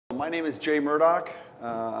My name is Jay Murdoch.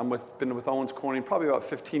 Been with Owens Corning probably about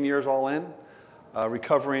 15 years all in.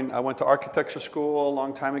 Recovering, I went to architecture school a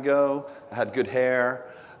long time ago. I had good hair.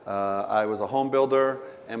 I was a home builder,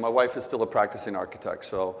 and my wife is still a practicing architect.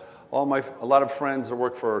 So a lot of friends that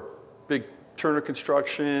work for big Turner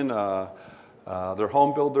Construction, they're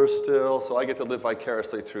home builders still, so I get to live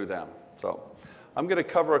vicariously through them. So I'm going to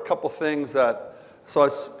cover a couple things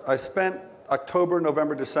I spent October,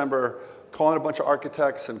 November, December calling a bunch of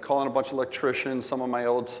architects and calling a bunch of electricians, some of my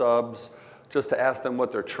old subs, just to ask them what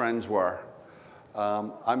their trends were.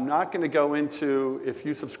 I'm not going to go into, if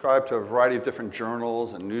you subscribe to a variety of different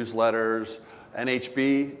journals and newsletters,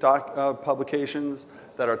 NHB publications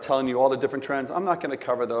that are telling you all the different trends, I'm not going to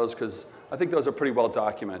cover those because I think those are pretty well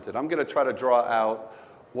documented. I'm going to try to draw out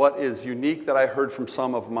what is unique that I heard from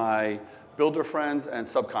some of my builder friends and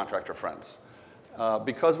subcontractor friends.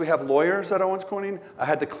 Because we have lawyers at Owens Corning, I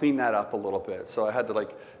had to clean that up a little bit. So I had to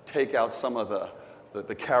take out some of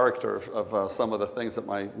the character of some of the things that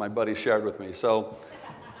my buddy shared with me. So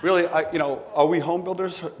really, are we home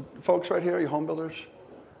builders, folks right here? Are you home builders?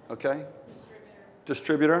 Okay.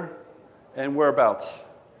 Distributor. And whereabouts?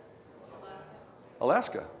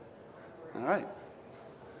 Alaska. All right.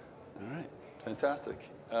 All right. Fantastic.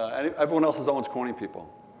 Everyone else is Owens Corning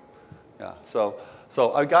people. Yeah. So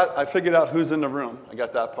I figured out who's in the room. I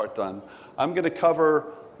got that part done. I'm going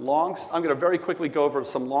to very quickly go over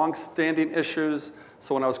some long-standing issues.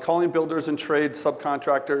 So when I was calling builders and trade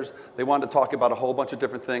subcontractors, they wanted to talk about a whole bunch of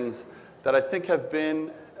different things that I think have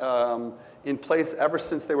been in place ever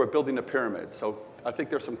since they were building the pyramid. So I think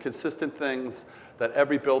there's some consistent things that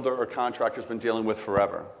every builder or contractor has been dealing with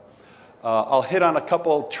forever. I'll hit on a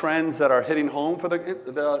couple trends that are hitting home for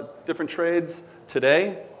the different trades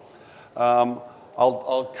today.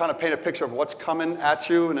 I'll kind of paint a picture of what's coming at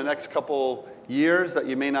you in the next couple years that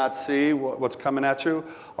you may not see what's coming at you.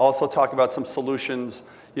 I'll also talk about some solutions.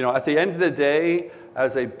 At the end of the day,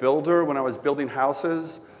 as a builder, when I was building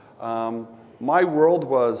houses, my world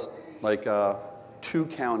was like 2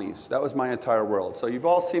 counties. That was my entire world. So you've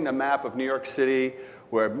all seen a map of New York City,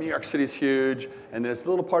 where New York City's huge, and there's a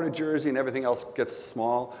little part of Jersey, and everything else gets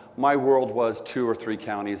small. My world was 2 or 3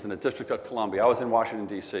 counties in the District of Columbia. I was in Washington,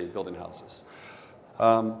 D.C., building houses.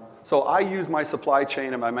 So I use my supply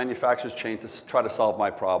chain and my manufacturer's chain to try to solve my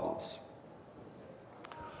problems.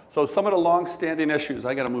 So some of the long-standing issues,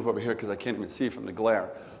 I got to move over here because I can't even see from the glare.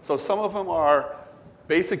 So some of them are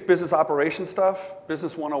basic business operation stuff,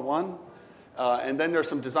 Business 101, and then there's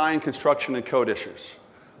some design, construction, and code issues.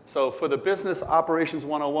 So for the Business Operations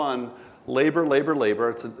 101, labor,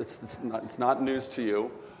 it's not news to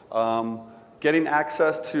you. Getting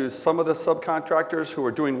access to some of the subcontractors who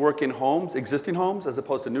are doing work in homes, existing homes, as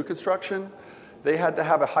opposed to new construction. They had to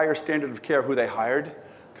have a higher standard of care who they hired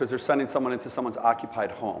because they're sending someone into someone's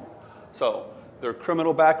occupied home. So their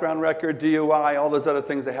criminal background record, DUI, all those other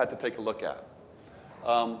things they had to take a look at.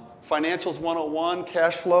 Financials 101,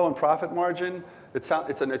 cash flow and profit margin. It's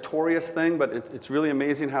a notorious thing, but it's really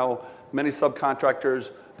amazing how many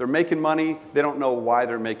subcontractors, they're making money, they don't know why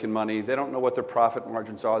they're making money, they don't know what their profit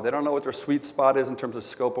margins are, they don't know what their sweet spot is in terms of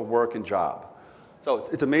scope of work and job. So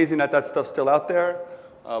it's amazing that stuff's still out there,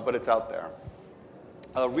 but it's out there.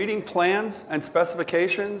 Reading plans and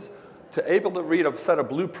specifications to able to read a set of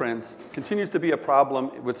blueprints continues to be a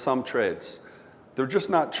problem with some trades. They're just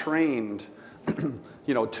not trained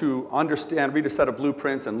to understand, read a set of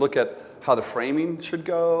blueprints and look at how the framing should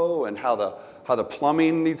go and how the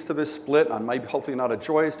plumbing needs to be split on maybe hopefully not a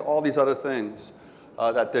joist, all these other things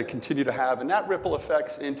that they continue to have. And that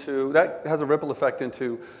has a ripple effect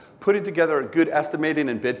into putting together a good estimating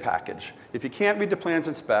and bid package. If you can't read the plans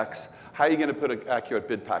and specs, how are you going to put an accurate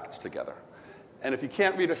bid package together? And if you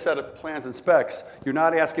can't read a set of plans and specs, you're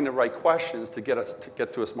not asking the right questions to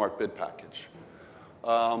get to a smart bid package.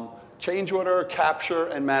 Change order, capture,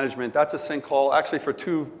 and management, that's a sinkhole. Actually, for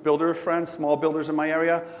 2 builder friends, small builders in my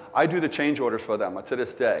area, I do the change orders for them to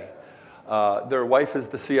this day. Their wife is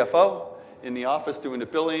the CFO in the office doing the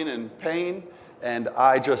billing and paying, and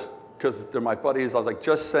I just, because they're my buddies, I was like,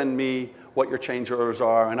 just send me what your change orders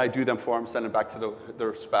are, and I do them for them, send them back to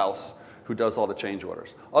their spouse who does all the change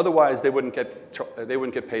orders. Otherwise, they wouldn't get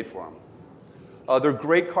paid for them. They're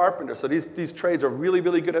great carpenters, so these trades are really,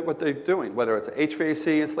 really good at what they're doing. Whether it's an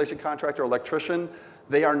HVAC, installation contractor, or electrician,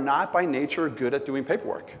 they are not by nature good at doing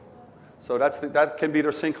paperwork. So that can be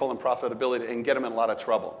their sinkhole in profitability and get them in a lot of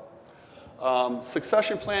trouble.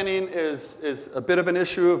 Succession planning is a bit of an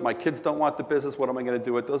issue. If my kids don't want the business, what am I going to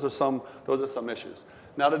do with? Those are some issues.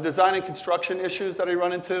 Now the design and construction issues that I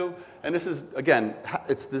run into, and this is, again,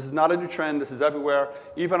 this is not a new trend, this is everywhere.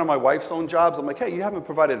 Even on my wife's own jobs, I'm like, hey, you haven't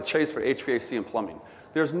provided a chase for HVAC and plumbing.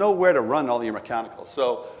 there's nowhere to run all your mechanicals.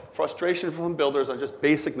 So frustration from builders on just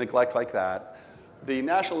basic neglect like that. The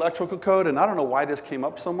National Electrical Code, and I don't know why this came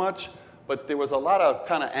up so much, but there was a lot of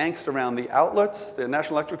kind of angst around the outlets, the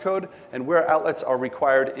National Electrical Code, and where outlets are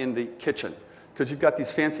required in the kitchen. Because you've got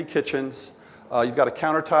these fancy kitchens, you've got a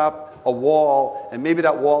countertop, a wall, and maybe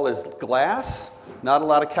that wall is glass, not a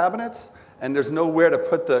lot of cabinets, and there's nowhere to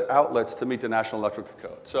put the outlets to meet the National Electrical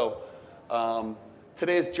Code. So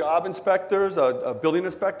today's job inspectors, building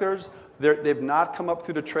inspectors, they've not come up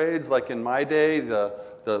through the trades. Like in my day,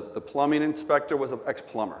 the plumbing inspector was an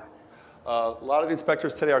ex-plumber. A lot of the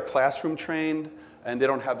inspectors today are classroom trained, and they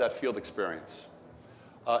don't have that field experience.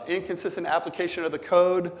 Inconsistent application of the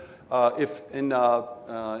code. If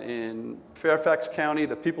in Fairfax County,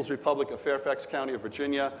 the People's Republic of Fairfax County of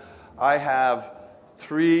Virginia, I have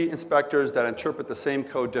 3 inspectors that interpret the same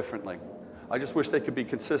code differently. I just wish they could be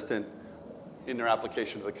consistent in their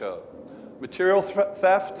application of the code. Material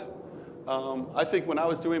theft. I think when I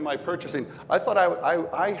was doing my purchasing, I thought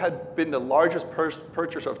I had been the largest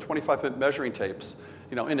purchaser of 25-foot measuring tapes,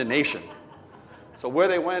 in the nation. So where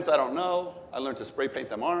they went, I don't know. I learned to spray paint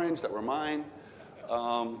them orange, that were mine.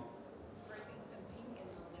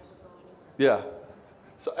 Yeah.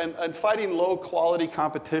 So, and fighting low quality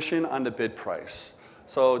competition on the bid price.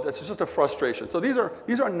 So that's just a frustration. So these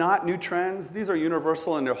are not new trends. These are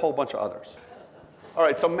universal, and there are a whole bunch of others. All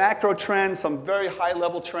right, so macro trends, some very high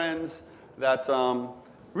level trends that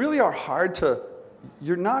really are hard to,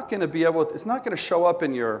 you're not going to be able, it's not going to show up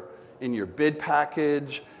in your bid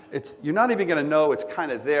package. You're not even going to know it's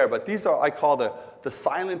kind of there, but these are, I call the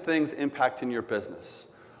silent things impacting your business.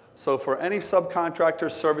 So for any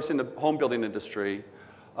subcontractors servicing the home building industry,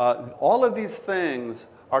 all of these things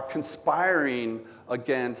are conspiring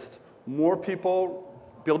against more people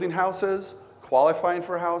building houses, qualifying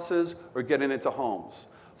for houses, or getting into homes.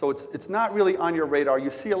 So it's not really on your radar. You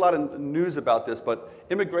see a lot of news about this, but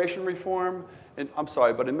immigration reform, and I'm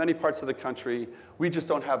sorry, but in many parts of the country, we just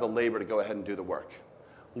don't have the labor to go ahead and do the work.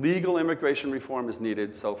 Legal immigration reform is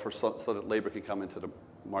needed so that labor can come into the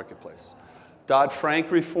marketplace. Dodd-Frank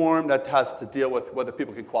reform, that has to deal with whether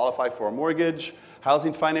people can qualify for a mortgage.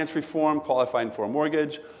 Housing finance reform, qualifying for a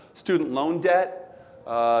mortgage. Student loan debt.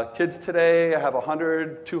 Kids today have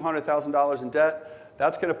 $100,000, $200,000 in debt.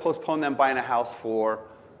 That's going to postpone them buying a house for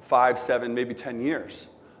 5, 7, maybe 10 years.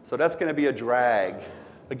 So that's going to be a drag.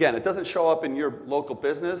 Again, it doesn't show up in your local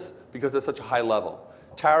business because it's such a high level.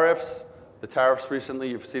 Tariffs, the tariffs recently,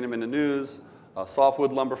 you've seen them in the news.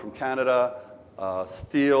 Softwood lumber from Canada,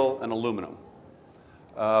 steel, and aluminum.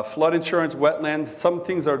 Flood insurance, wetlands, some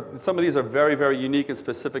of these are very, very unique and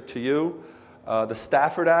specific to you. The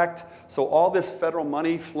Stafford Act, so all this federal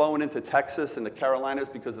money flowing into Texas and the Carolinas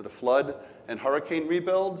because of the flood and hurricane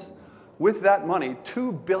rebuilds. With that money,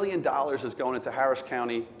 $2 billion is going into Harris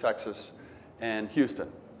County, Texas, and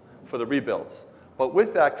Houston for the rebuilds. But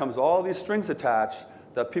with that comes all these strings attached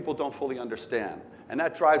that people don't fully understand. And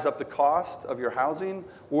that drives up the cost of your housing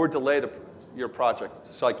or delay your project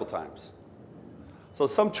cycle times. So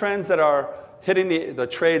some trends that are hitting the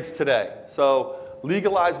trades today. So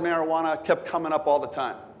legalized marijuana kept coming up all the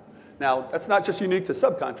time. Now, that's not just unique to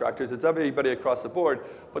subcontractors, it's everybody across the board,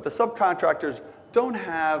 but the subcontractors don't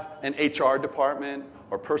have an HR department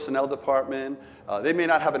or personnel department. They may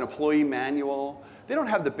not have an employee manual. They don't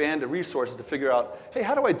have the band of resources to figure out, hey,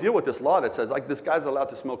 how do I deal with this law that says like this guy's allowed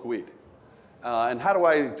to smoke weed? And how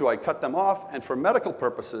do I cut them off? And for medical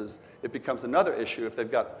purposes, it becomes another issue if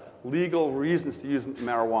they've got legal reasons to use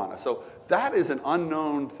marijuana. So that is an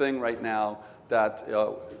unknown thing right now that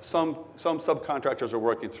some subcontractors are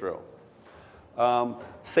working through.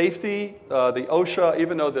 Safety, the OSHA,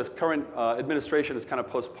 even though the current administration has kind of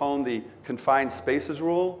postponed the confined spaces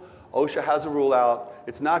rule, OSHA has a rule out.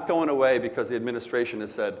 It's not going away because the administration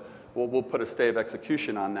has said, well, we'll put a stay of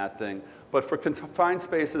execution on that thing. But for confined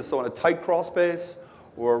spaces, so in a tight crawl space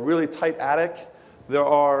or a really tight attic, there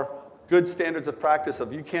are good standards of practice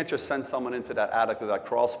of you can't just send someone into that attic or that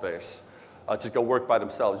crawl space to go work by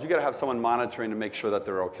themselves. You got to have someone monitoring to make sure that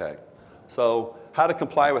they're okay. So how to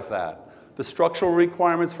comply with that. The structural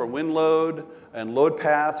requirements for wind load and load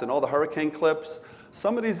paths and all the hurricane clips.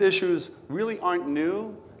 Some of these issues really aren't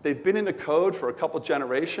new. They've been in the code for a couple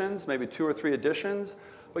generations, maybe 2 or 3 editions,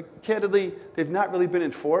 but candidly, they've not really been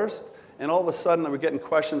enforced. And all of a sudden, we're getting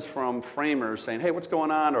questions from framers saying, hey, what's going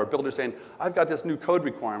on? Or builders saying, I've got this new code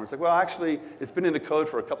requirement. It's like, well, actually, it's been in the code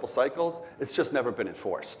for a couple cycles. It's just never been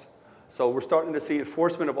enforced. So we're starting to see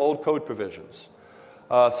enforcement of old code provisions.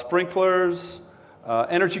 Sprinklers,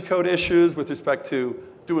 energy code issues with respect to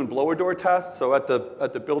doing blower door tests. So at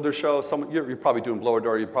the builder show, you're probably doing blower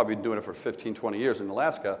door, you've probably been doing it for 15, 20 years in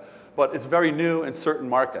Alaska. but it's very new in certain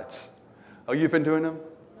markets. Oh, you've been doing them?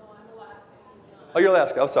 No, I'm Alaska. Oh, you're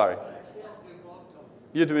Alaska. I'm sorry.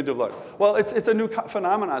 You're doing the blower. Well, it's a new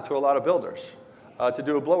phenomenon to a lot of builders to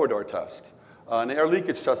do a blower door test, an air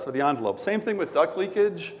leakage test for the envelope. Same thing with duct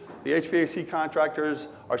leakage. The HVAC contractors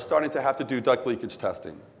are starting to have to do duct leakage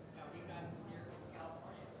testing.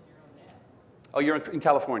 Oh, you're in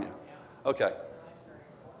California? Okay.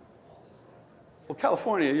 Well,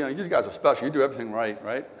 California, you guys are special. You do everything right,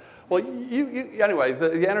 right? Well, anyway,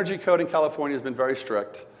 the energy code in California has been very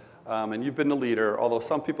strict, and you've been the leader, although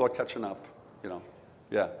some people are catching up,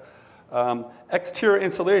 Yeah. Exterior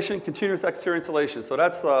insulation, continuous exterior insulation. So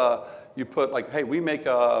that's, you put like, hey, we make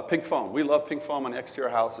pink foam. We love pink foam on exterior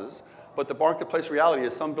houses. But the marketplace reality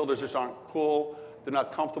is some builders just aren't cool. They're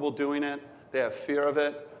not comfortable doing it. They have fear of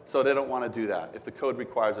it. So they don't want to do that if the code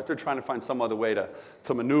requires it. They're trying to find some other way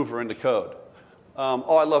to maneuver in the code.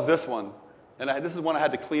 Oh, I love this one. And this is one I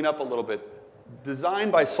had to clean up a little bit.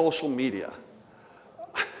 Designed by social media.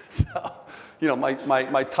 So,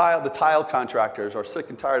 the tile contractors are sick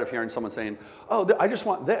and tired of hearing someone saying, oh, I just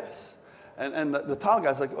want this. And the tile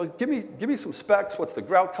guy's like, well, give me some specs. What's the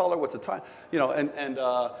grout color? What's the tile?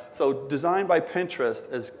 So designed by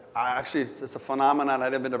Pinterest is actually, it's a phenomenon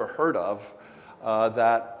I'd never heard of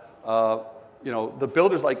the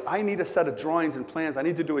builder's like, I need a set of drawings and plans. I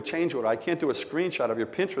need to do a change order. I can't do a screenshot of your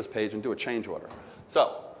Pinterest page and do a change order.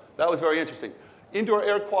 So that was very interesting. Indoor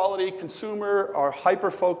air quality, consumer are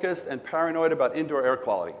hyper-focused and paranoid about indoor air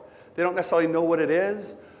quality. They don't necessarily know what it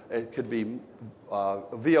is. It could be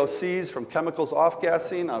VOCs from chemicals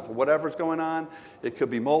off-gassing of whatever's going on. It could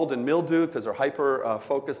be mold and mildew because they're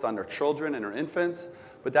hyper-focused on their children and their infants.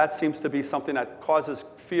 But that seems to be something that causes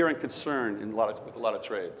fear and concern with a lot of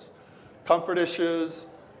trades. Comfort issues,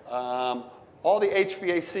 all the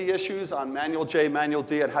HVAC issues on manual J, manual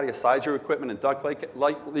D, and how do you size your equipment and duct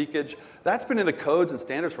leakage, that's been in the codes and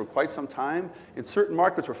standards for quite some time. In certain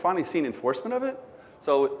markets, we're finally seeing enforcement of it.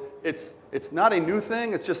 So it's not a new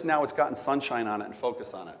thing, it's just now it's gotten sunshine on it and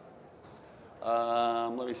focus on it.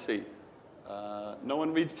 Let me see. No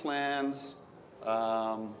one reads plans.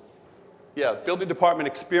 Yeah, building department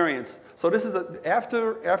experience. So this is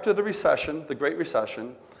after the recession, the Great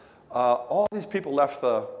Recession, all these people left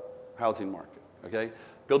the housing market, okay?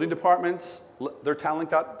 Building departments, their talent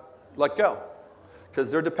got let go because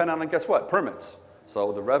they're dependent on, guess what, permits.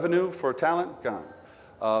 So the revenue for talent, gone.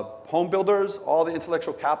 Home builders, all the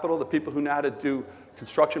intellectual capital, the people who know how to do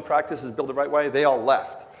construction practices, build the right way, they all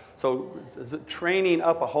left. So training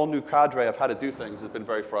up a whole new cadre of how to do things has been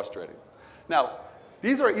very frustrating. Now,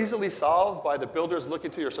 these are easily solved by the builders looking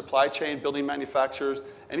to your supply chain, building manufacturers,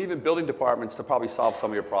 and even building departments to probably solve some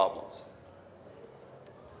of your problems.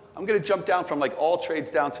 I'm going to jump down from like all trades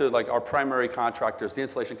down to like our primary contractors, the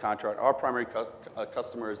installation contractor. Our primary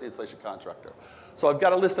customer is the installation contractor. So I've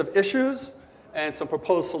got a list of issues and some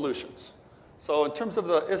proposed solutions. So in terms of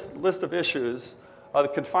the list of issues, the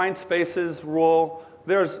confined spaces rule,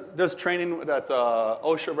 there's training that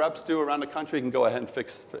OSHA reps do around the country. You can go ahead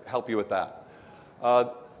and help you with that.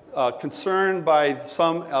 Concern by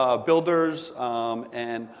some builders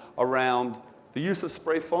and around the use of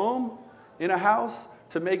spray foam in a house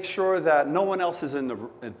to make sure that no one else is in the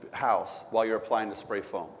house while you're applying the spray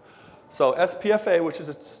foam. So SPFA, which is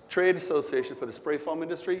a trade association for the spray foam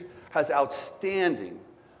industry, has outstanding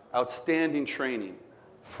training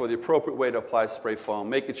for the appropriate way to apply spray foam,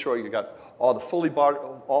 making sure you got all the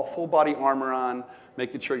full body armor on,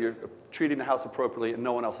 making sure you're treating the house appropriately and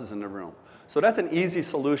no one else is in the room. So that's an easy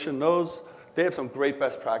solution. They have some great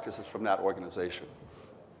best practices from that organization.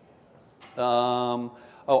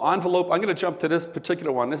 Envelope, I'm going to jump to this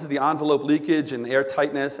particular one. This is the envelope leakage and air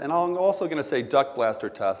tightness, and I'm also going to say duct blaster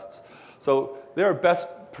tests. So there are best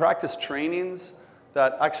practice trainings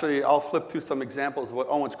that actually, I'll flip through some examples of what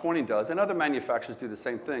Owens Corning does, and other manufacturers do the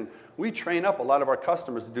same thing. We train up a lot of our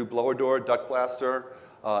customers to do blower door, duct blaster,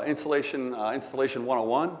 installation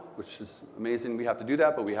 101, which is amazing. We have to do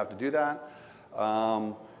that, but we have to do that,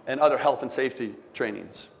 and other health and safety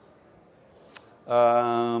trainings.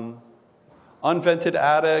 Unvented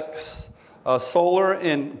attics, solar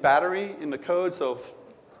and battery in the code. So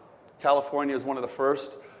California is one of the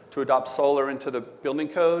first to adopt solar into the building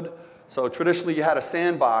code. So traditionally you had a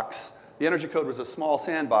sandbox. The energy code was a small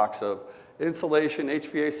sandbox of insulation,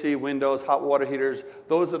 HVAC, windows, hot water heaters.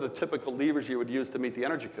 Those are the typical levers you would use to meet the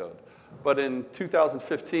energy code. But in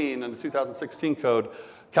 2015 and the 2016 code,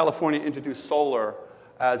 California introduced solar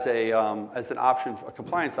as an option, a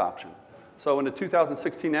compliance option. So in the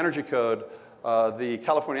 2016 energy code, the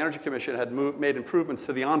California Energy Commission had made improvements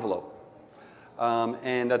to the envelope.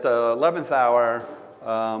 And at the 11th hour,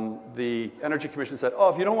 the Energy Commission said,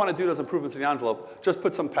 oh, if you don't want to do those improvements in the envelope, just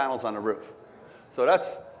put some panels on the roof. So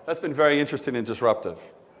that's been very interesting and disruptive.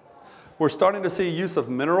 We're starting to see use of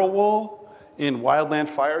mineral wool in wildland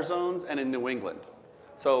fire zones and in New England.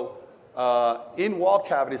 So in wall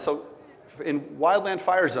cavities, so in wildland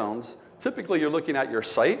fire zones, typically you're looking at your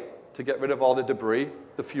site to get rid of all the debris,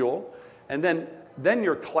 the fuel, and then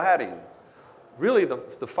you're cladding. Really, the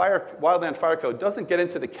wildland fire code doesn't get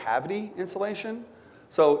into the cavity insulation,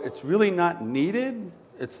 so it's really not needed.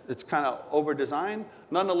 It's kind of over-designed.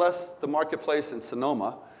 Nonetheless, the marketplace in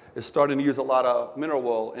Sonoma is starting to use a lot of mineral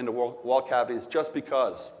wool into wall cavities just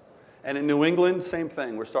because. And in New England, same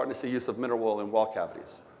thing. We're starting to see use of mineral wool in wall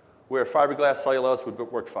cavities, where fiberglass cellulose would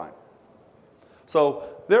work fine. So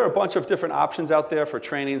there are a bunch of different options out there for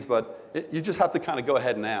trainings, but you just have to kind of go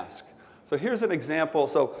ahead and ask. So here's an example.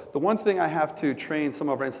 So the one thing I have to train some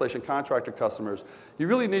of our installation contractor customers, you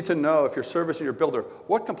really need to know, if you're servicing your builder,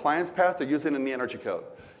 what compliance path they're using in the energy code.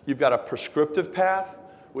 You've got a prescriptive path,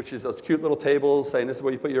 which is those cute little tables saying this is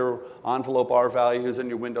where you put your envelope R values and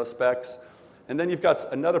your window specs. And then you've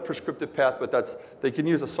got another prescriptive path, but they can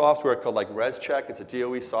use a software called like ResCheck. It's a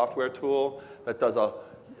DOE software tool that does a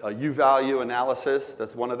U-value analysis.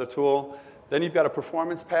 That's one other tool. Then you've got a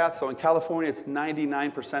performance path. So in California, it's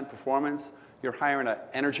 99% performance. You're hiring an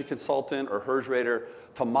energy consultant or HERS rater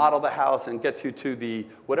to model the house and get you to the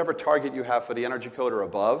whatever target you have for the energy code or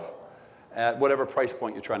above at whatever price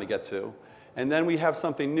point you're trying to get to. And then we have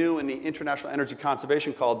something new in the International Energy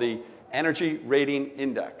Conservation called the Energy Rating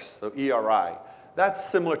Index, so ERI. That's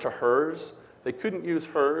similar to HERS. They couldn't use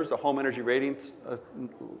HERS, the Home Energy Rating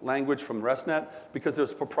language from ResNet, because it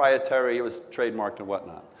was proprietary, it was trademarked and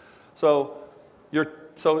whatnot. So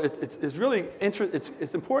it's really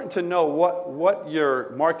it's important to know what your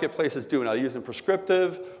marketplace is doing. Are you using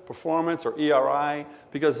prescriptive, performance, or ERI?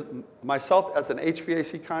 Because myself, as an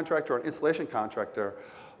HVAC contractor or an installation contractor,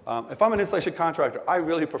 if I'm an installation contractor, I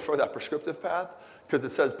really prefer that prescriptive path because it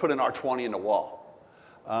says put an R20 in the wall.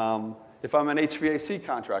 If I'm an HVAC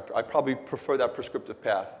contractor, I probably prefer that prescriptive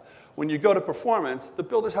path. When you go to performance, the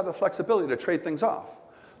builders have the flexibility to trade things off.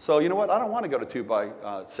 So you know what? I don't want to go to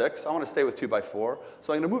 2x6. I want to stay with 2x4.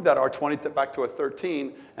 So I'm going to move that R20 back to a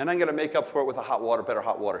 13, and I'm going to make up for it with a better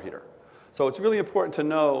hot water heater. So it's really important to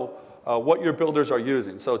know what your builders are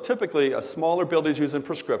using. So typically, a smaller builder is using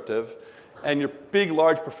prescriptive, and your big,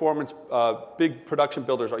 large performance, big production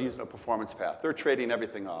builders are using a performance path. They're trading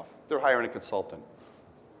everything off. They're hiring a consultant.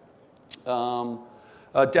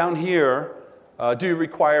 Down here, do you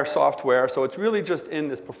require software? So it's really just in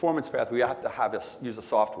this performance path, we have to use a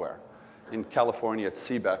software. In California, it's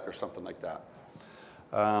CBEC or something like that.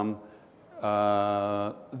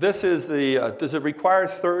 This is does it require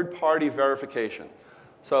third-party verification?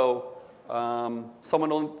 So someone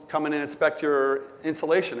will come in and inspect your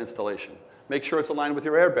insulation installation. Make sure it's aligned with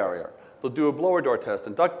your air barrier. They'll do a blower door test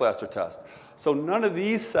and duct blaster test. So none of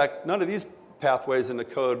these pathways in the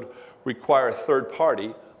code require a third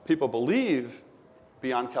party. People believe,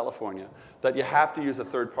 beyond California, that you have to use a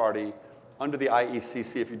third party under the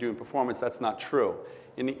IECC if you're doing performance. That's not true.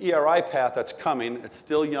 In the ERI path that's coming, it's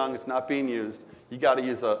still young, it's not being used, you got to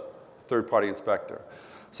use a third party inspector.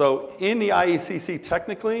 So in the IECC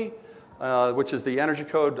technically, which is the energy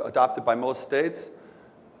code adopted by most states,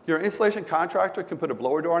 your installation contractor can put a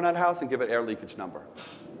blower door in that house and give it air leakage number.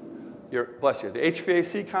 Bless you. The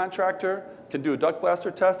HVAC contractor can do a duct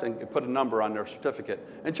blaster test and put a number on their certificate.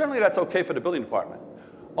 And generally, that's okay for the building department.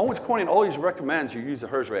 Owens Corning always recommends you use a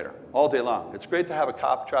HERS rater all day long. It's great to have a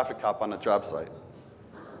traffic cop on a job site.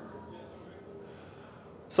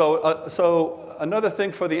 So another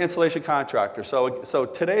thing for the installation contractor. So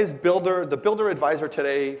today's builder, the builder advisor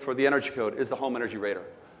today for the energy code is the home energy rater.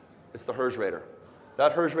 It's the HERS rater.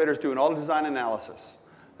 That HERS rater is doing all the design analysis.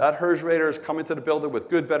 That HERS rater is coming to the builder with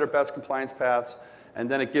good, better, best compliance paths, and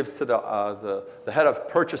then it gives to the head of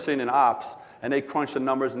purchasing and ops, and they crunch the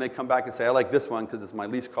numbers and they come back and say, I like this one because it's my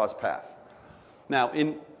least cost path. Now,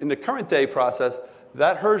 in the current day process,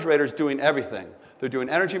 that HERS rater is doing everything. They're doing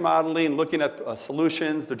energy modeling, looking at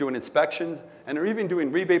solutions, they're doing inspections, and they're even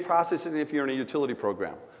doing rebate processing if you're in a utility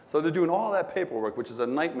program. So they're doing all that paperwork, which is a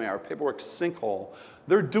nightmare, a paperwork sinkhole.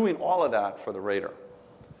 They're doing all of that for the rater.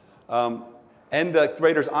 And the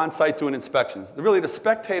rater's on site doing inspections. Really, the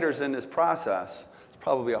spectators in this process, it's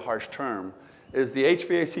probably a harsh term, is the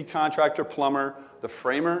HVAC contractor, plumber, the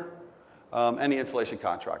framer, and the installation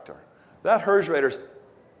contractor. That HERS rater's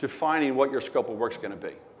defining what your scope of work is going to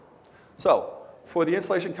be. So for the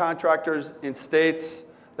installation contractors in states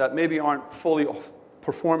that maybe aren't fully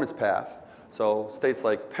performance path, so states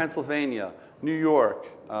like Pennsylvania, New York,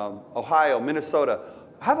 Ohio, Minnesota,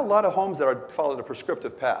 have a lot of homes that follow the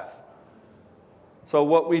prescriptive path. So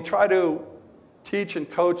what we try to teach and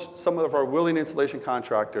coach some of our willing installation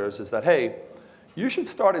contractors is that, hey, you should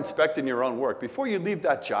start inspecting your own work before you leave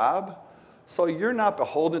that job, so you're not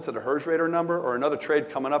beholden to the HERS-Rater number or another trade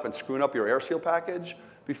coming up and screwing up your air seal package.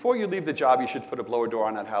 Before you leave the job, you should put a blower door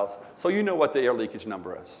on that house so you know what the air leakage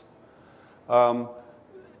number is.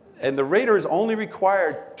 And the rater is only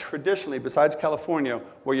required traditionally, besides California,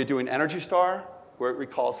 where you're doing Energy Star, where it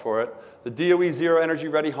recalls for it, the DOE Zero Energy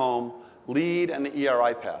Ready Home, LEED, and the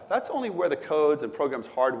ERI path. That's only where the codes and programs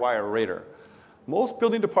hardwire a rater. Most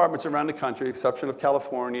building departments around the country, exception of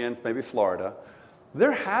California and maybe Florida,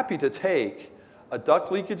 they're happy to take a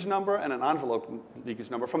duct leakage number and an envelope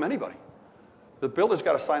leakage number from anybody. The builder's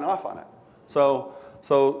got to sign off on it. So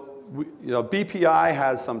BPI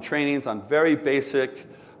has some trainings on very basic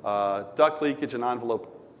duct leakage and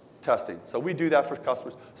envelope testing. So we do that for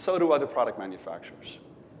customers. So do other product manufacturers.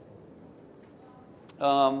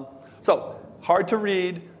 So hard to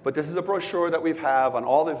read, but this is a brochure that we have on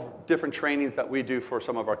all the different trainings that we do for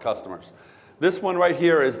some of our customers. This one right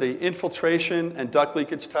here is the infiltration and duct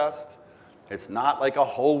leakage test. It's not like a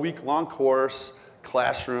whole week-long course,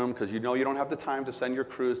 classroom, because you know you don't have the time to send your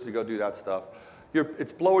crews to go do that stuff.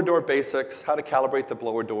 It's blower door basics, how to calibrate the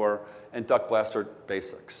blower door, and duct blaster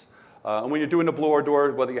basics. And when you're doing the blower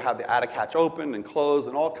door, whether you have the attic hatch open and closed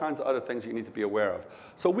and all kinds of other things you need to be aware of.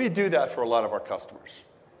 So we do that for a lot of our customers.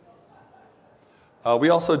 We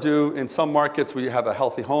also do, in some markets, we have a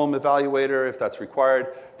healthy home evaluator if that's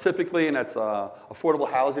required. Typically, and that's affordable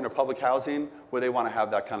housing or public housing, where they want to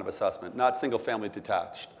have that kind of assessment, not single-family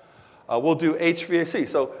detached. We'll do HVAC.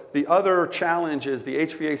 So the other challenge is the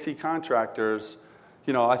HVAC contractors,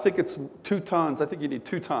 I think it's 2 tons. I think you need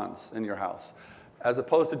 2 tons in your house, as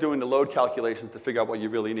opposed to doing the load calculations to figure out what you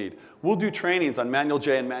really need. We'll do trainings on Manual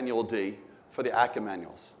J and Manual D for the ACA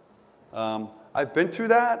manuals. I've been through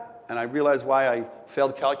that. And I realized why I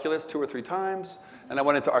failed calculus 2 or 3 times, and I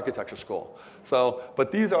went into architecture school.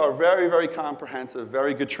 But these are very, very comprehensive,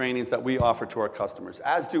 very good trainings that we offer to our customers,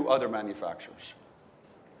 as do other manufacturers.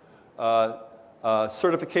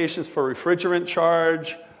 Certifications for refrigerant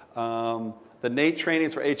charge, the NATE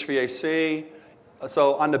trainings for HVAC.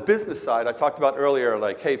 So on the business side, I talked about earlier,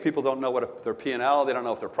 like, hey, people don't know what their P&L, they don't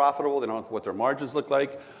know if they're profitable, they don't know what their margins look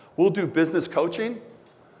like. We'll do business coaching.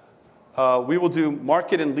 We will do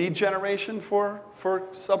market and lead generation for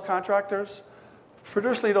subcontractors.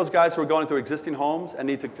 Traditionally, those guys who are going into existing homes and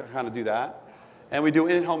need to kind of do that. And we do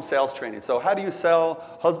in-home sales training. So how do you sell?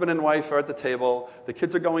 Husband and wife are at the table. The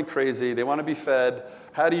kids are going crazy. They want to be fed.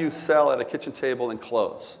 How do you sell at a kitchen table and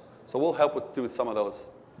close? So we'll help do some of those.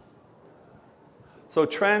 So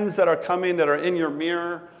trends that are coming, that are in your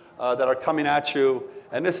mirror, that are coming at you.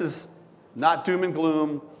 And this is not doom and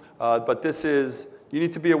gloom, but this is, you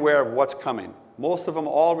need to be aware of what's coming. Most of them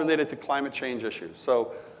all related to climate change issues.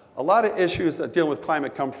 So a lot of issues that deal with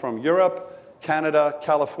climate come from Europe, Canada,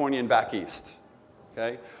 California, and back east.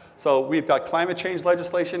 Okay? So we've got climate change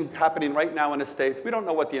legislation happening right now in the States. We don't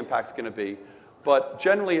know what the impact's going to be, but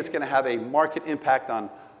generally it's going to have a market impact on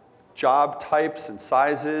job types and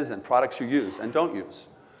sizes and products you use and don't use.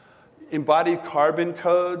 Embodied carbon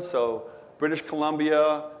codes, so British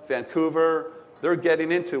Columbia, Vancouver, they're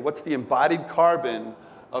getting into what's the embodied carbon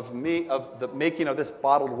of the making of this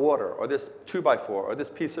bottled water, or this 2x4, or this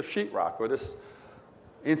piece of sheetrock, or this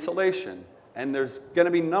insulation. And there's going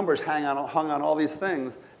to be numbers hung on all these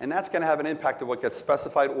things, and that's going to have an impact of what gets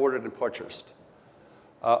specified, ordered, and purchased.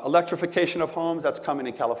 Electrification of homes, that's coming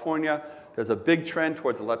in California. There's a big trend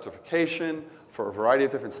towards electrification for a variety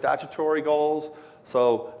of different statutory goals.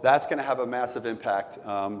 So that's going to have a massive impact.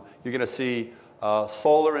 You're going to see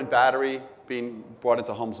solar and battery being brought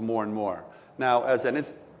into homes more and more. Now, as an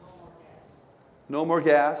no more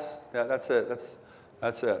gas. Yeah, that's it.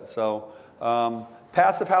 That's it. So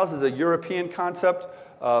passive house is a European concept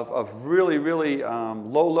of really, really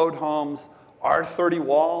low load homes, R30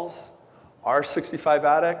 walls, R65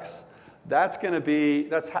 attics. That's going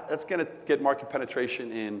to get market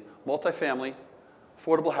penetration in multifamily,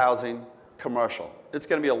 affordable housing, commercial. It's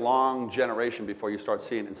going to be a long generation before you start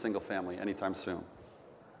seeing it in single family anytime soon.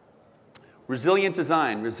 Resilient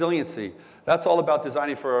design, resiliency, that's all about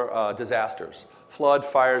designing for disasters, flood,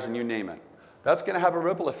 fires, and you name it. That's going to have a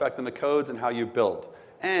ripple effect on the codes and how you build,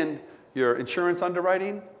 and your insurance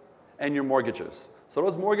underwriting and your mortgages. So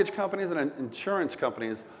those mortgage companies and insurance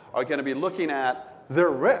companies are going to be looking at their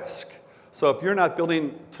risk. So if you're not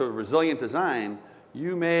building to resilient design,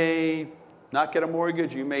 you may not get a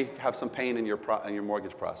mortgage, you may have some pain in your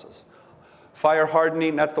mortgage process. Fire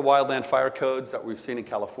hardening, that's the wildland fire codes that we've seen in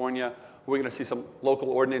California. We're going to see some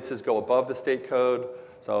local ordinances go above the state code.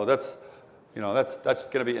 So that's going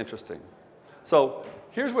to be interesting. So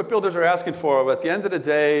here's what builders are asking for. At the end of the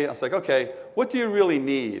day, I was like, okay, what do you really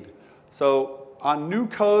need? So on new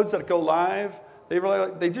codes that go live,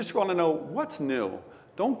 they just want to know what's new.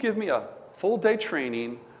 Don't give me a full day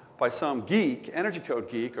training by some geek, energy code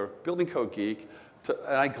geek or building code geek,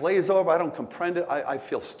 and I glaze over, I don't comprehend it, I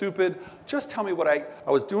feel stupid. Just tell me what I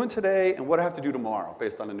was doing today and what I have to do tomorrow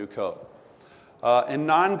based on the new code. And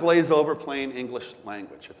non-glaze over plain English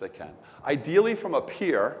language, if they can. Ideally from a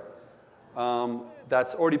peer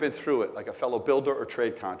that's already been through it, like a fellow builder or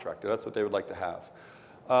trade contractor. That's what they would like to have.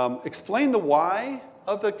 Explain the why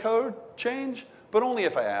of the code change, but only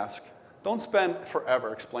if I ask. Don't spend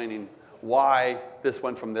forever explaining why this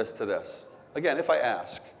went from this to this. Again, if I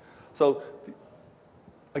ask. So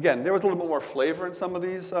again, there was a little bit more flavor in some of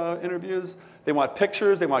these interviews. They want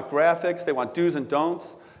pictures, they want graphics, they want do's and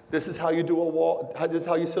don'ts. This is how you do a wall, this is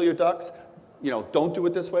how you seal your ducts. Don't do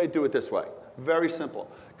it this way, do it this way. Very simple.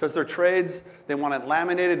 Because they're trades, they want it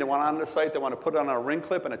laminated, they want it on the site, they want to put it on a ring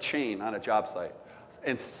clip and a chain on a job site.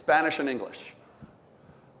 In Spanish and English.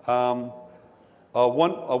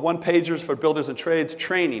 One-pagers for builders and trades.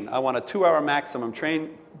 Training. I want a 2-hour maximum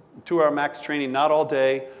 2-hour max training, not all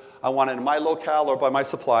day. I want it in my locale or by my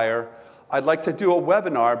supplier. I'd like to do a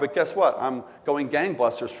webinar, but guess what? I'm going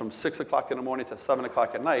gangbusters from 6 o'clock in the morning to 7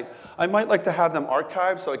 o'clock at night. I might like to have them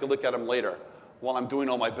archived so I can look at them later while I'm doing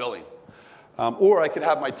all my billing. Or I could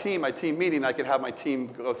have my team meeting, I could have my team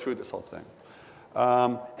go through this whole thing.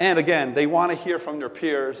 And again, they want to hear from their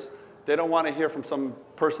peers. They don't want to hear from some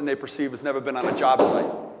person they perceive has never been on a job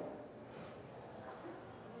site.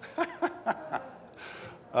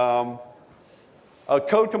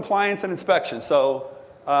 Code compliance and inspection. So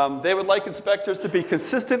they would like inspectors to be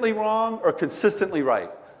consistently wrong or consistently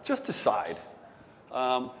right. Just decide.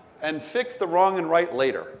 And fix the wrong and right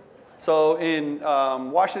later. So in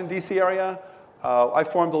Washington, D.C. area, I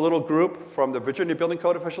formed a little group from the Virginia Building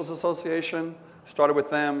Code Officials Association. Started with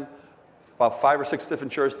them, about 5 or 6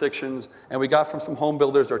 different jurisdictions, and we got from some home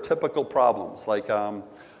builders their typical problems, like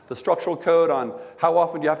the structural code on how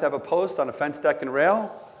often you have to have a post on a fence, deck, and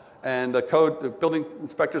rail, and the building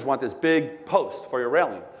inspectors want this big post for your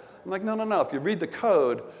railing. I'm like, no, no, no, if you read the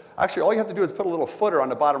code, actually all you have to do is put a little footer on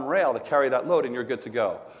the bottom rail to carry that load and you're good to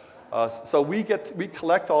go. So we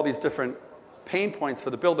collect all these different pain points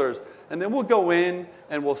for the builders, and then we'll go in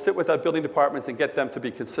and we'll sit with our building departments and get them to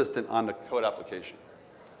be consistent on the code application.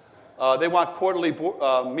 They want quarterly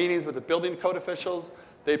meetings with the building code officials.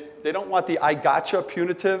 They don't want the I gotcha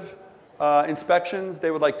punitive inspections.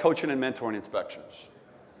 They would like coaching and mentoring inspections.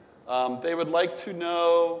 They would like to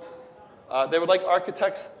know, they would like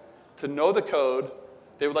architects to know the code.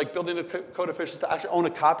 They would like building code officials to actually own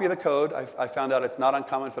a copy of the code. I found out it's not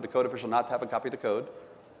uncommon for the code official not to have a copy of the code.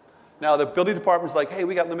 Now, the building department's like, hey,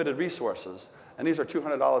 we got limited resources, and these are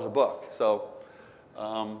 $200 a book. So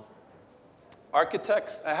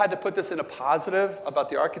architects, I had to put this in a positive about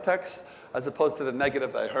the architects as opposed to the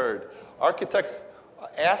negative I heard. Architects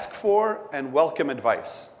ask for and welcome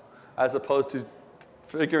advice as opposed to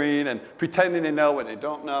figuring and pretending they know when they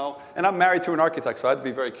don't know. And I'm married to an architect, so I had to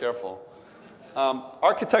be very careful.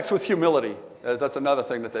 Architects with humility, that's another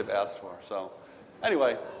thing that they've asked for. So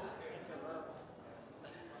anyway.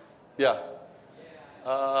 Yeah.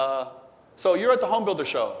 So you're at the home builder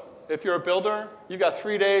show. If you're a builder, you got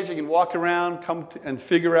 3 days. You can walk around, and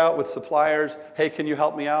figure out with suppliers, hey, can you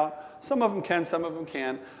help me out? Some of them can, some of them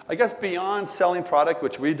can. I guess beyond selling product,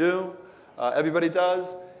 which we do, everybody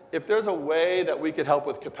does, if there's a way that we could help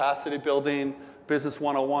with capacity building, Business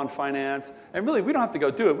 101, finance, and really we don't have to go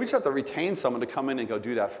do it. We just have to retain someone to come in and go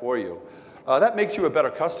do that for you. That makes you a better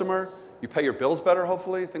customer. You pay your bills better,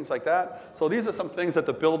 hopefully, things like that. So these are some things that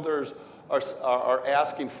the builders are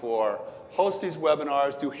asking for. Host these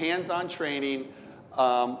webinars, do hands-on training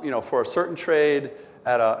for a certain trade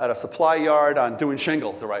at a supply yard on doing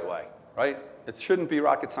shingles the right way, right? It shouldn't be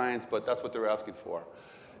rocket science, but that's what they're asking for.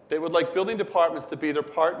 They would like building departments to be their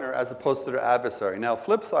partner as opposed to their adversary. Now,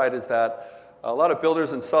 flip side is that a lot of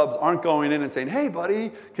builders and subs aren't going in and saying, hey,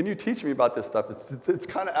 buddy, can you teach me about this stuff? It's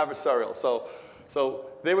kind of adversarial. So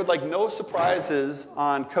they would like no surprises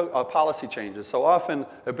on policy changes. So often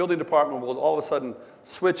a building department will all of a sudden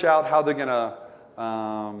switch out how they're going to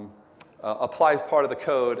apply part of the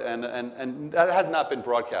code, and that has not been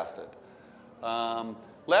broadcasted.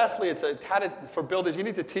 Lastly, it's for builders, you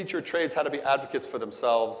need to teach your trades how to be advocates for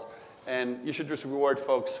themselves, and you should just reward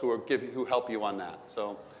folks who help you on that.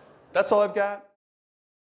 So that's all I've got.